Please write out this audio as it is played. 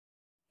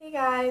Hey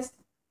guys,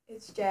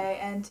 it's Jay,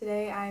 and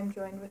today I'm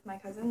joined with my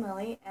cousin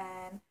Lily,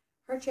 and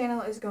her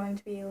channel is going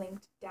to be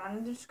linked down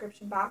in the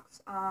description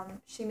box.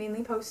 She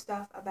mainly posts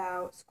stuff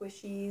about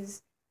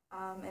squishies,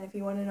 and if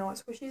you want to know what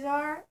squishies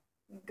are,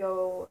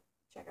 go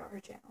check out her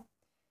channel.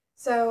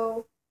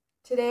 So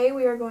today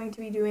we are going to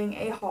be doing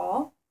a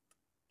haul,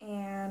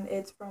 and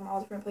it's from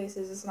all different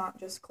places. It's not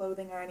just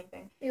clothing or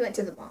anything. We went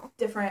to the mall.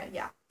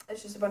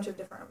 It's just a bunch of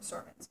different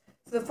assortments.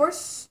 So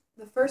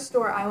the first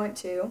store I went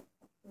to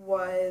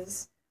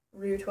was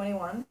Rue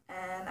 21,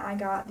 and I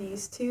got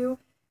these two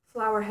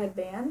flower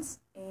headbands,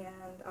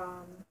 and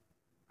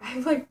I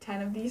have like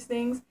 10 of these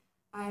things.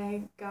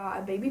 I got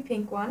a baby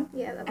pink one,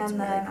 Yeah, that was and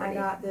really then pretty. I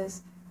got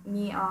this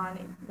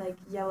neon like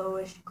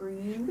yellowish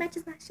green.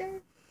 Matches my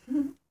shirt.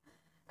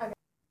 Okay.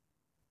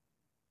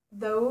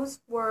 Those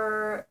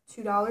were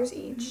 $2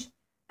 each,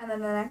 and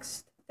then the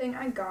next thing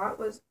I got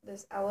was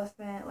this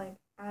elephant like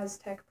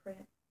Aztec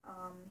print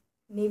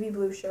navy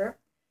blue shirt,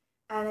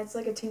 and it's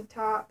like a tank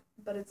top,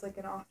 but it's like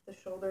an off the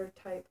shoulder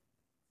type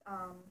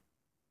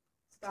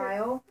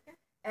style. Sure.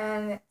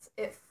 And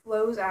it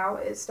flows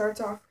out. It starts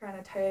off kind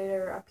of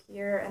tighter up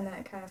here, and then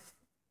it kind of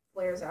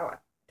flares out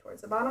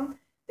towards the bottom.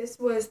 This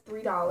was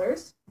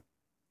 $3.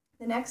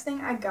 The next thing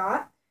I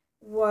got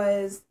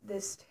was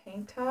this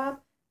tank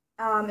top.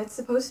 It's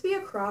supposed to be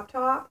a crop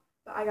top,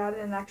 but I got it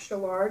in extra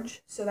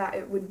large so that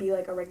it would be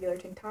like a regular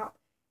tank top.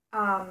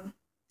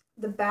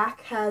 The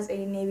back has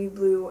a navy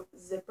blue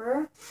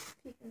zipper.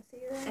 You can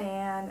see that.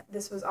 And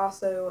this was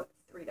also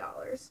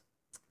 $3.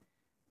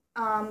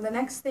 The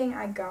next thing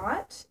I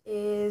got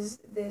is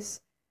this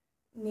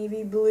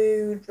navy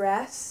blue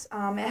dress.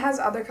 It has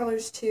other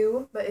colors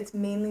too, but it's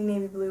mainly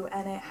navy blue,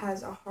 and it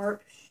has a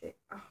heart shape.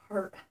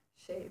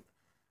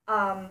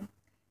 And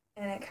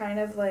it kind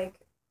of like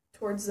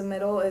towards the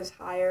middle is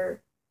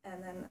higher,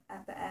 and then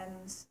at the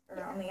ends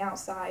or on the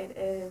outside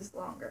is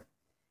longer.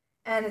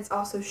 And it's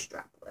also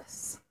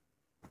strapless.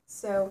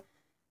 So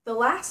the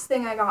last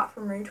thing I got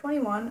from Rue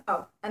 21,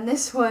 and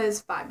this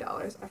was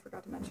 $5. I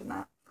forgot to mention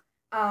that.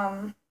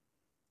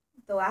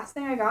 The last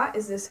thing I got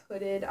is this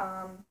hooded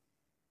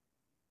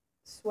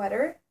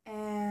sweater,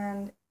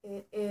 and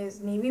it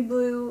is navy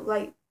blue,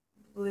 light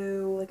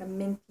blue, like a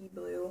minty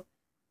blue,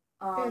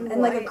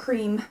 and like a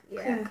cream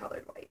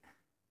colored white.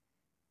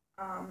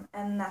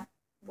 And that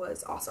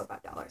was also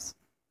 $5.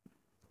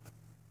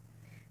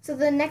 So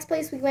the next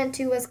place we went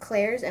to was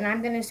Claire's, and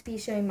I'm going to be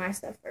showing my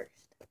stuff first.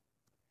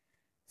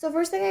 So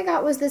first thing I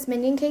got was this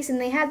Minion case, and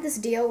they had this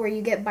deal where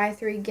you get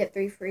 3, get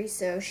 3 free,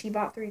 so she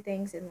bought 3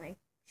 things, and like,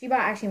 she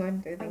bought actually more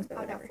than 3 things, but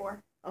whatever. I got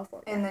 4. Oh,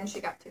 4. And then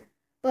she got 2.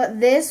 But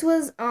this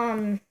was,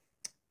 $16.50,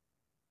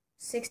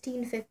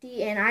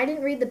 and I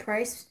didn't read the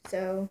price,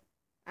 so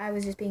I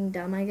was just being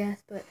dumb, I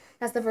guess, but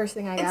that's the first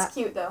thing I got. It's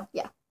cute, though.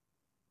 Yeah.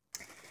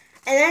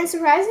 And then,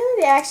 surprisingly,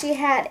 they actually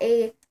had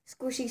a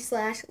squishy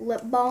 /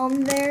 lip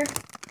balm there,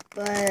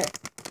 but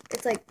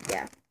it's like,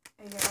 yeah.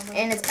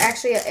 And it's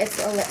actually,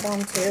 it's a lip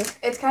balm, too.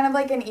 It's kind of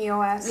like an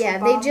EOS Yeah,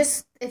 lip they balm.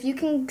 just, if you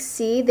can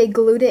see, they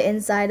glued it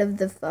inside of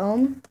the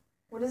foam.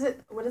 What does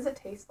it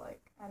taste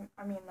like?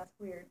 I mean, that's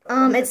weird.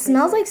 It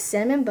smells like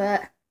cinnamon,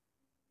 but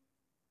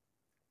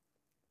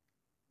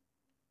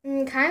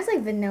kind of like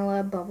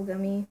vanilla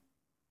bubblegummy.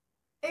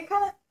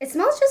 It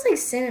smells just like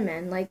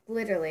cinnamon, like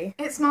literally.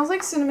 It smells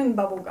like cinnamon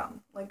bubble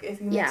gum. Like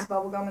if you mix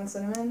bubble gum and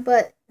cinnamon.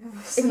 But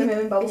cinnamon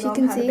and bubble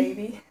gum had a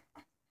baby.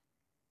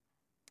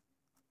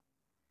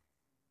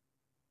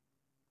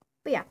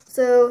 But yeah,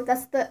 so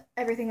that's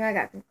everything I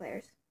got from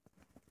Claire's.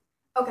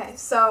 Okay,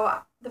 so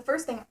the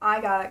first thing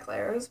I got at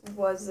Claire's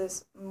was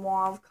this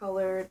mauve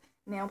colored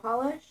nail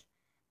polish,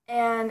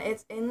 and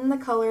it's in the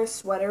color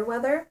Sweater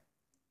Weather,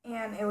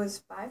 and it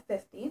was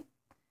 $5.50.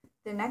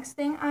 The next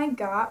thing I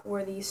got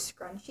were these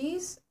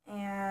scrunchies,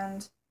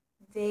 and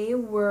they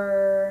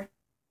were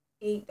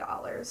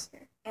 $8.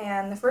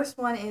 And the first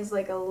one is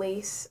like a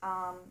lace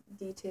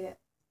detail,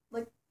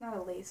 like not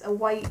a lace, a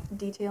white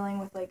detailing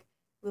with like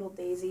little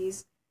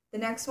daisies. The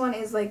next one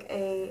is like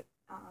a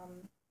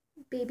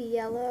baby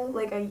yellow,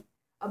 like a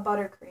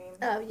buttercream.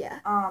 Oh yeah.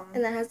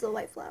 And that has the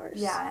white flowers.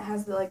 Yeah, it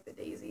has the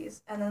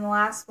daisies. And then the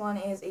last one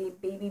is a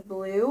baby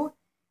blue,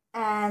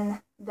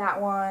 and that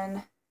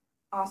one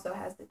also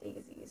has the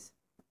daisies.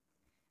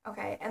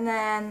 Okay, and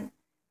then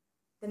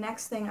the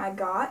next thing I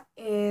got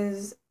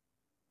is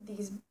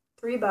these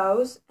 3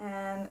 bows,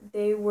 and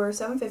they were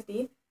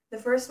 $7.50. The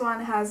first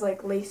one has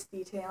like lace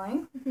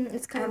detailing.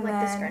 It's kind of like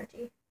the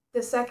scrunchie.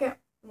 The second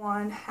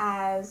one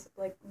has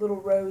like little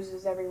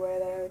roses everywhere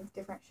that are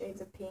different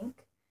shades of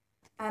pink.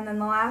 And then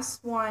the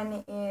last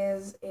one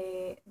is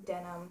a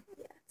denim.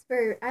 Yeah,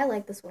 I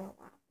like this one a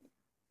lot.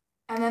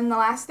 And then the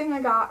last thing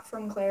I got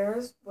from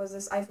Claire's was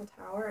this Eiffel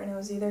Tower, and it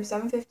was either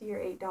 $7.50 or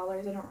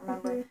 $8. I don't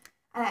remember.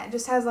 And it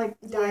just has like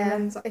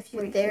diamonds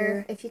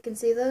here. If you can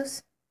see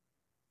those,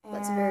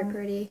 that's very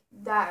pretty.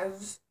 That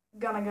is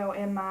gonna go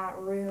in my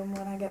room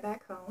when I get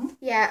back home.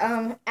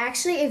 Yeah,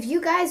 actually, if you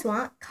guys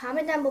want,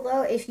 comment down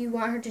below if you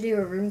want her to do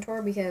a room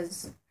tour,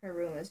 because her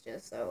room is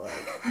just so,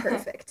 like,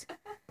 perfect.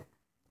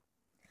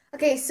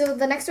 Okay, so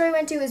the next store I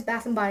went to is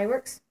Bath & Body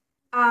Works.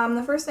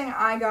 The first thing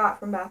I got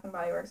from Bath and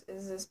Body Works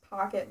is this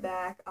pocket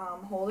back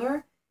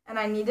holder, and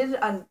I needed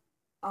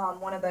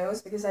one of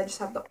those because I just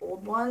have the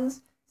old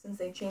ones since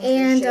they changed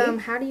their shape.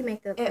 And how do you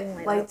make the thing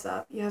It lights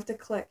up? You have to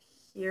click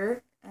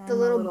here. And the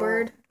little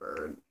bird.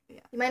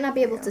 Yeah. You might not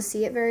be able to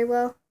see it very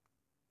well,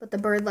 but the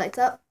bird lights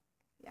up.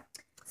 Yeah.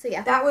 So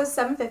yeah. That was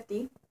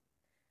 $7.50.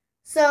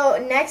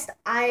 So next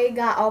I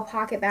got all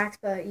pocket backs,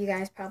 but you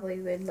guys probably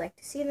would like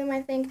to see them,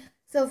 I think.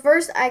 So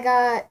first I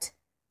got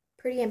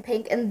Pretty in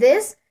Pink, and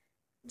this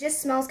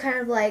just smells kind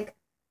of like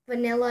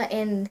vanilla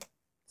and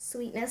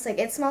sweetness. Like,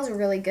 it smells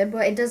really good,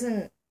 but it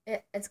doesn't,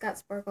 it's got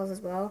sparkles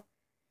as well.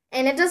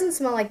 And it doesn't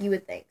smell like you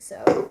would think,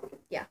 so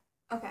yeah.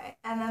 Okay,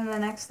 and then the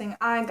next thing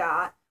I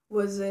got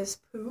was this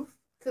poof,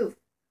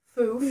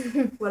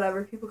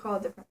 whatever, people call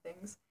it different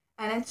things.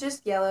 And it's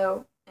just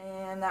yellow,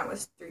 and that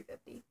was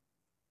 $3.50.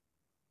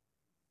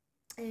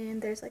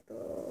 And there's like the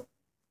little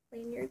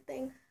lanyard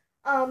thing.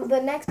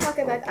 The next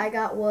pocket bag I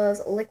got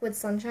was Liquid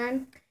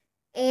Sunshine.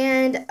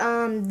 And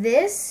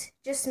this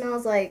just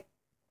smells like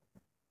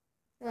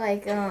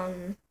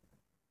oh,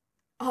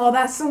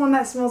 that's the one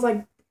that smells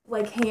like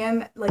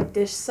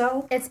dish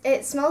soap.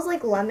 It smells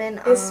like lemon.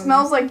 It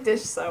smells like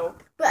dish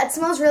soap. But it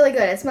smells really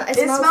good. It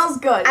smells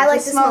good. I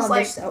like the smell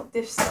like dish soap.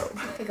 Dish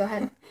soap. Okay, go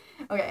ahead.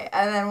 Okay,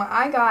 and then what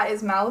I got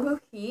is Malibu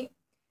Heat,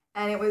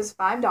 and it was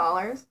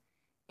 $5,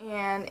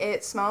 and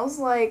it smells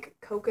like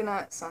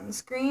coconut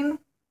sunscreen.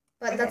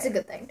 But that's a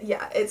good thing.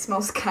 Yeah, it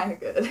smells kind of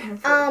good.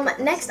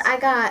 Next I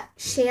got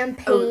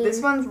champagne. Oh,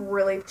 this one's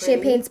really pretty.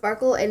 Champagne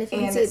sparkle, and if you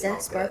can see it,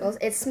 that sparkles.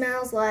 It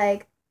smells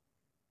like.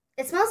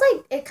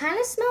 It kind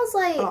of smells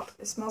like. Oh,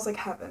 it smells like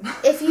heaven.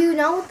 If you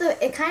know what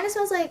it kind of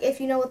smells like if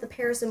you know what the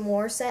Paris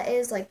Amour set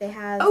is, like they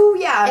have. Oh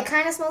yeah. It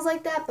kind of smells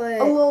like that, but.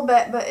 A little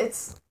bit, but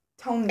it's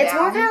toned down. It's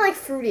more kind of like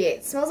fruity.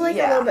 It smells like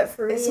a little bit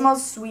fruity. It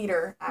smells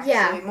sweeter, actually.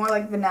 Yeah. More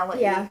like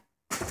vanilla-y. Yeah.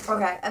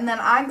 Okay, and then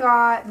I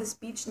got this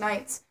Beach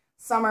Nights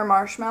Summer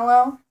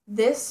Marshmallow.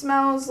 This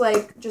smells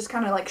like just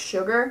kind of like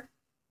sugar.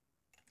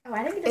 Oh,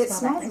 I didn't It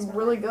smells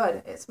really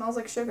good. It smells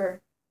like sugar.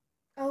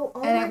 Oh,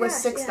 and it was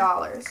 $6.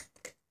 Yeah.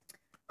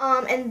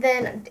 And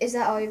then is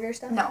that all of your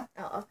stuff? No.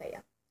 Oh, okay,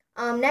 yeah.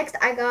 Next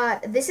I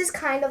got, this is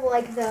kind of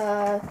like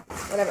the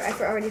whatever, I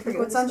already forgot.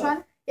 Liquid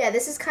Sunshine? Yeah,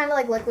 this is kind of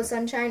like Liquid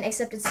Sunshine,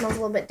 except it smells a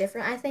little bit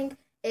different, I think.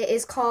 It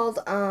is called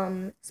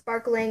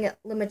Sparkling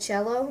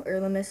Limoncello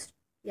or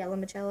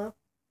Limoncello.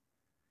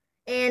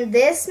 And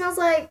this smells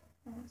like,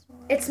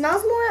 it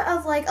smells more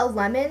of like a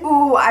lemon.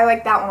 Ooh, I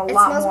like that one a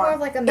lot more. It smells more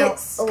of like a milk.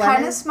 It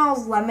kind of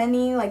smells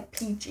lemony, like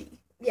peachy.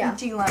 Yeah.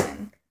 Peachy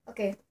lemon.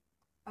 Okay.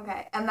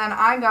 Okay, and then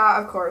I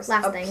got, of course,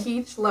 a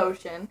peach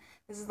lotion.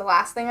 This is the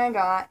last thing I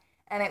got,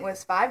 and it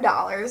was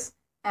 $5,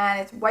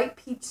 and it's white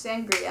peach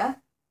sangria.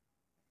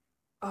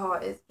 Oh,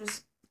 it's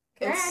just,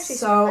 it's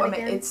so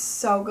amazing. It's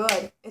so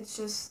good. It's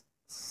just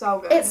so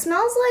good. It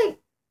smells like,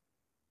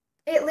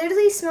 it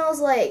literally smells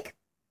like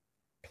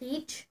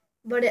peach,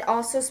 but it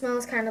also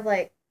smells kind of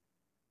like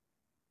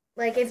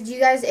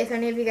if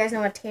any of you guys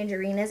know what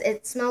tangerine is,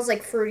 it smells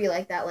like fruity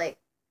like that, like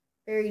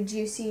very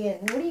juicy.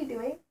 And what are you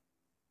doing?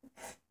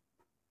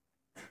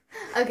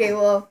 Okay,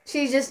 well,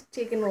 she's just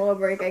taking a little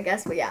break, I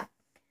guess, but yeah.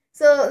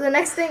 So the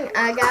next thing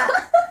I got,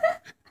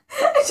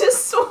 I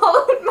just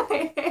swallowed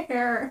my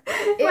hair.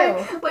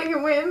 Ew. Like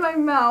it went in my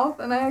mouth,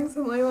 and I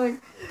accidentally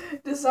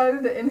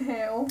decided to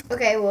inhale.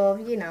 Okay, well,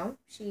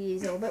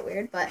 she's a little bit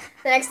weird, but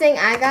the next thing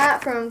I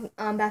got from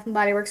Bath and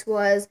Body Works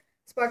was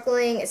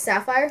Sparkling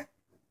Sapphire,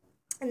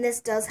 and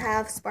this does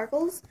have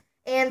sparkles,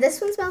 and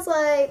this one smells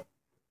like.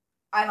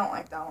 I don't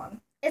like that one.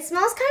 It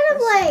smells kind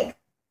of like.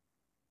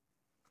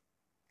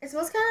 It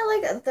smells kind of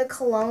like the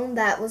cologne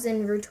that was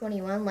in Rue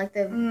 21, like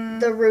the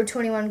Rue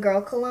 21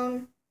 girl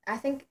cologne. I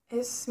think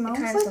it smells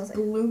like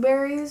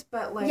blueberries,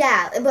 but like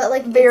but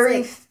like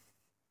very.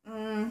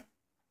 I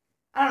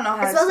don't know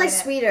how. It smells like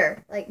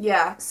sweeter, like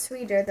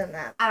sweeter than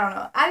that.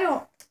 I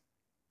don't.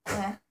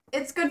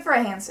 It's good for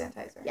a hand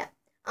sanitizer. Yeah.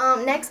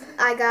 Next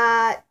I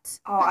got.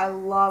 Oh, I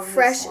love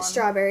fresh this one.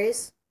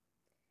 Strawberries,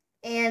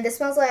 and this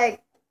smells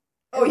like.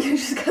 Oh, you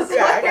just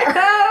got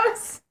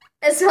house.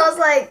 It smells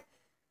like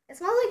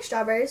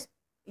strawberries.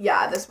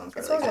 Yeah, this one's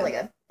really good. It smells really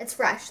good. It's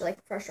fresh,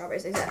 like fresh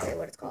strawberries, exactly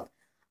what it's called.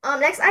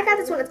 Next, I got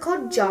this one. It's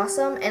called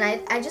Jossum,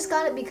 and I just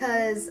got it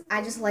because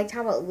I just liked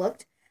how it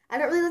looked. I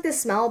don't really like the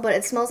smell, but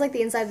it smells like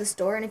the inside of the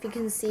store, and if you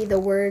can see, the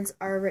words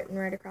are written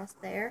right across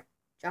there.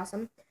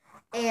 Jossum.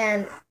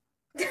 And...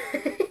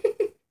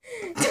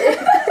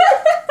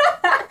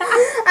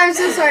 I'm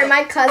so sorry.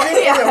 My cousin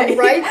is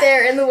right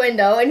there in the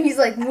window, and he's,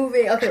 like,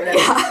 moving. Okay, whatever.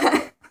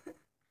 Yeah.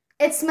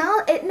 It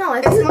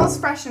smells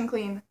fresh and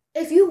clean.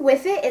 If you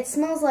whiff it, it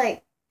smells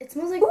like.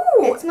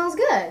 Ooh. It smells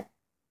good.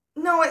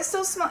 No, it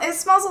still smells. It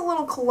smells a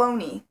little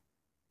cologne-y.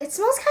 It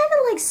smells kind of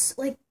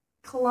like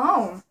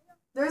cologne.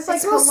 There's like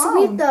it smells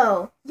cologne. Sweet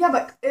though. Yeah,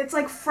 but it's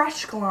like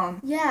fresh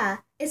cologne. Yeah,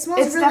 it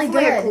smells really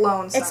good. A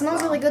cologne scent, it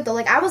smells really good though.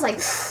 Like I was like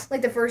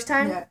the first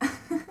time. Yeah.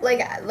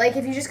 like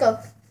if you just go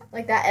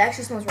like that, it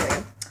actually smells really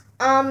good.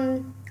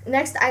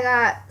 Next I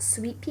got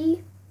Sweet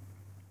Pea.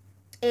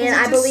 And Is it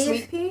I believe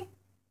Sweet Pea?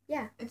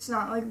 Yeah. It's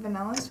not like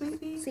vanilla Sweet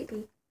Pea? Sweet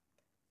Pea.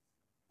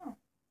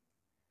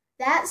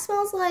 That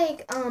smells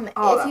like Oh, if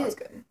that you was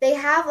good. they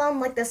have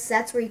like the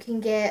sets where you can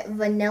get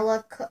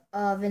vanilla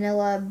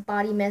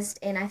body mist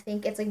and I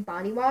think it's like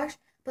body wash,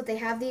 but they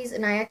have these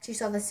and I actually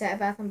saw the set at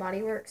Bath and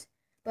Body Works,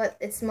 but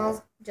it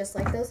smells just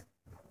like those.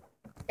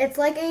 It's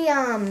like a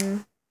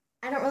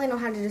I don't really know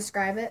how to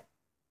describe it,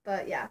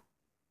 but yeah.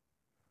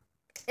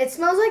 It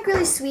smells like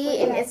really sweet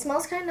and it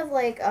smells kind of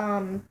like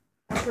a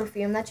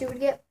perfume that you would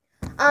get.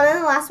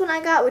 And the last one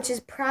I got, which is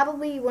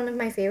probably one of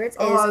my favorites,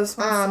 is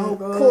so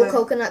Cool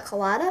Coconut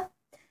Colada,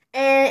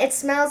 and it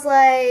smells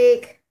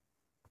like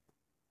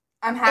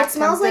I'm half it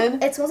smells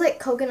tempted. like it smells like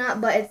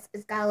coconut, but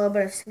it's got a little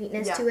bit of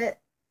sweetness to it.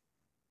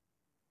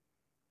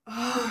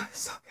 Oh,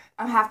 so good.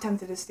 I'm half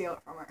tempted to steal it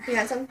from her. You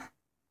got some?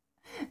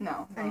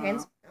 No. On your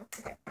hands? No.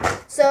 Okay.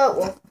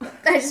 So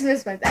I just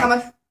missed my bag. How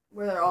much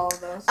were there all of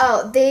those?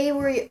 Oh, they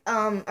were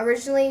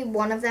originally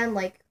one of them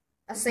like.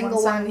 A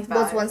single one was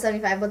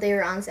 $175, but they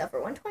were on sale for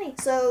 $120.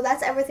 So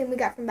that's everything we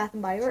got from Bath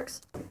and Body Works.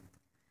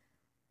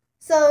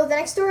 So the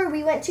next store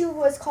we went to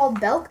was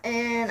called Belk,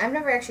 and I've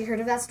never actually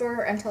heard of that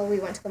store until we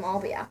went to the mall.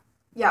 But yeah.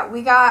 Yeah,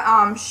 we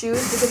got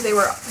shoes because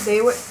they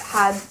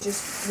had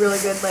just really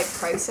good like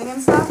pricing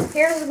and stuff.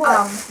 Here's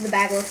what the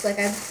bag looks like.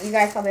 You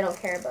guys probably don't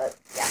care, but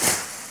yeah.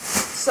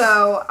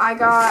 So I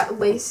got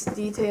lace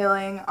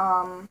detailing.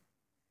 And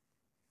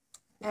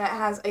it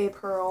has a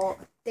pearl.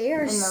 They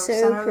are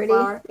so pretty.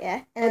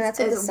 Yeah, and that's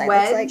what the side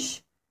looks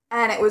like.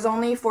 And it was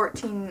only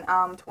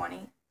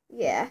 $14.20.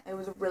 Yeah. It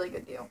was a really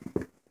good deal.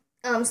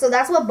 So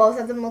that's what both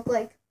of them look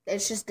like.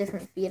 It's just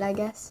different feet, I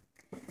guess.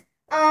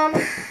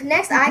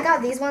 Next I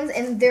got these ones,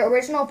 and their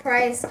original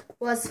price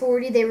was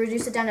 $40. They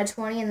reduced it down to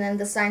 $20, and then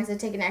the signs had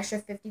taken an extra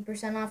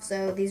 50% off,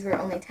 so these were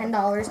only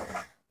 $10.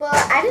 But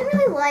I didn't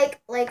really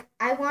like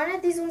I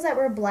wanted these ones that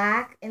were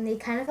black, and they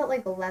kind of felt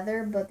like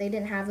leather, but they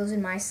didn't have those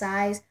in my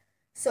size.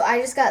 So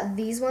I just got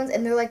these ones,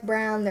 and they're like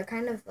brown. They're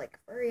kind of like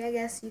furry, I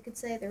guess you could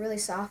say. They're really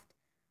soft.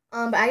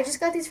 But I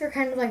just got these for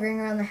kind of like wearing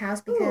around the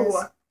house because.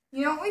 Ooh.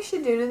 You know what we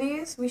should do to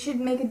these? We should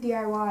make a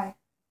DIY.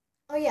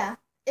 Oh yeah,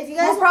 if you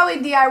guys. We'll probably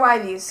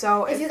DIY these.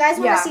 So if you guys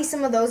want to see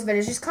some of those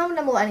videos, just comment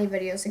down below any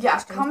video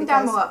suggestions. Yeah, comment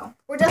down below.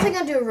 We're definitely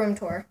gonna do a room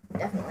tour,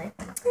 definitely.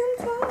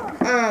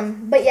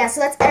 But yeah,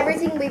 so that's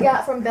everything we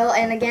got from Bill,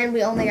 and again,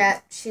 we only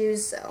got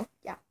shoes, so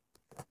yeah.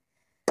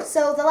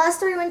 So the last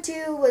store we went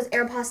to was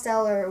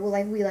Aeropostale, or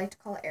like we like to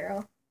call it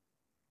Aero.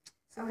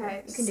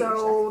 Okay,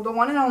 so the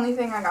one and only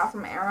thing I got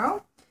from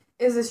Aero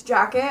is this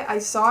jacket. I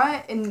saw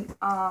it in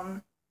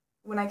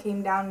when I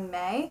came down in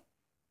May,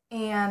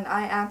 and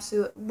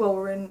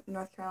we're in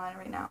North Carolina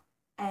right now,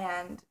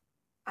 and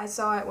I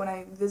saw it when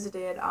I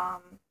visited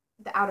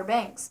the Outer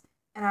Banks,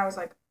 and I was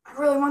like, I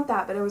really want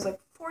that, but it was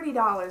like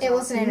 $40. It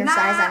wasn't in your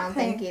size, I don't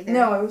think, either.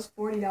 No, it was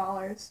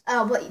 $40.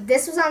 Oh, but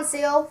this was on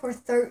sale for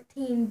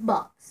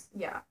 $13.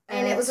 Yeah,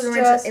 and it was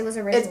original.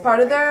 It's part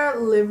of their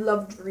Live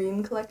Love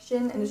Dream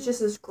collection, and it's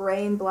just this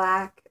gray and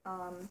black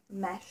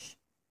mesh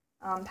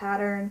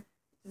pattern.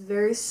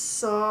 Very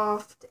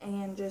soft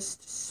and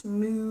just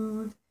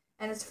smooth,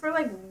 and it's for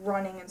like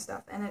running and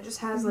stuff. And it just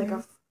has like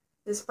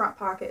this front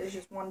pocket is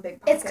just one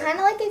big pocket. It's kind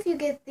of like if you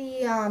get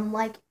the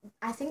like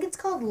I think it's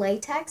called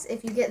latex.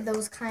 If you get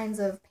those kinds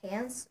of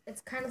pants,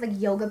 it's kind of like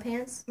yoga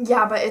pants.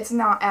 Yeah, but it's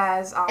not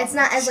as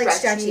like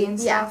stretchy and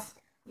stuff.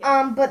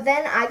 Yeah. But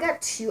then I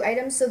got 2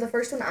 items. So the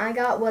first one I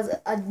got was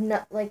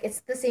it's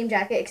the same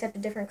jacket except a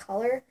different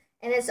color,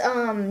 and it's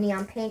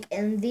neon pink,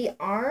 and the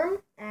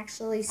arm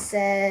actually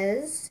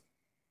says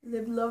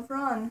Live, Love,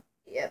 Run.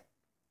 Yep.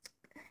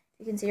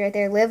 You can see right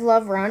there, Live,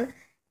 Love, Run.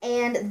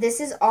 And this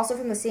is also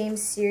from the same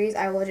series.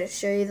 I will just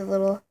show you the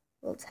little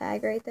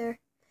tag right there.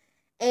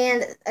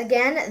 And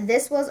again,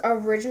 this was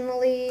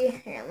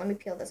originally, hang on, let me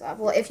peel this off.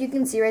 Well, if you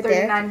can see right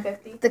there,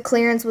 $39.50. The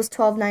clearance was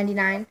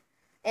 $12.99,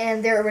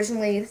 and they're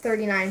originally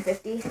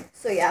 $39.50.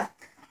 So yeah.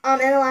 And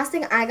the last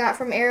thing I got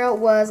from Aero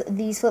was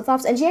these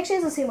flip-flops, and she actually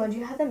has the same ones. Do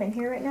you have them in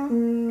here right now?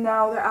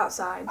 No, they're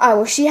outside. Oh,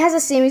 well, she has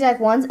the same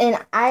exact ones, and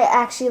I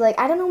actually,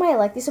 I don't know why I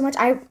like these so much.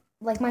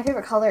 My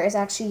favorite color is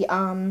actually,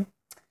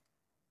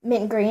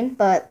 mint green,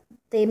 but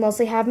they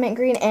mostly have mint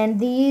green, and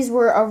these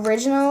were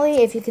originally,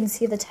 if you can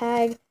see the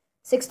tag,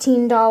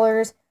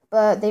 $16,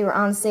 but they were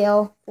on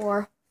sale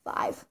for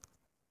 $5.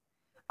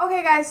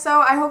 Okay, guys,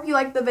 so I hope you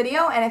liked the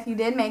video, and if you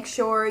did, make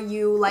sure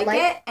you like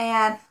it,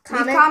 and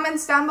leave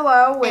comments down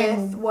below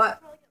with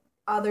what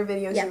other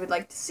videos you would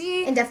like to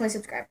see. And definitely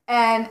subscribe.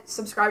 And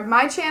subscribe to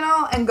my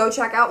channel, and go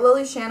check out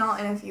Lily's channel,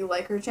 and if you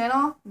like her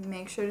channel,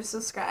 make sure to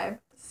subscribe.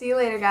 See you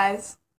later, guys.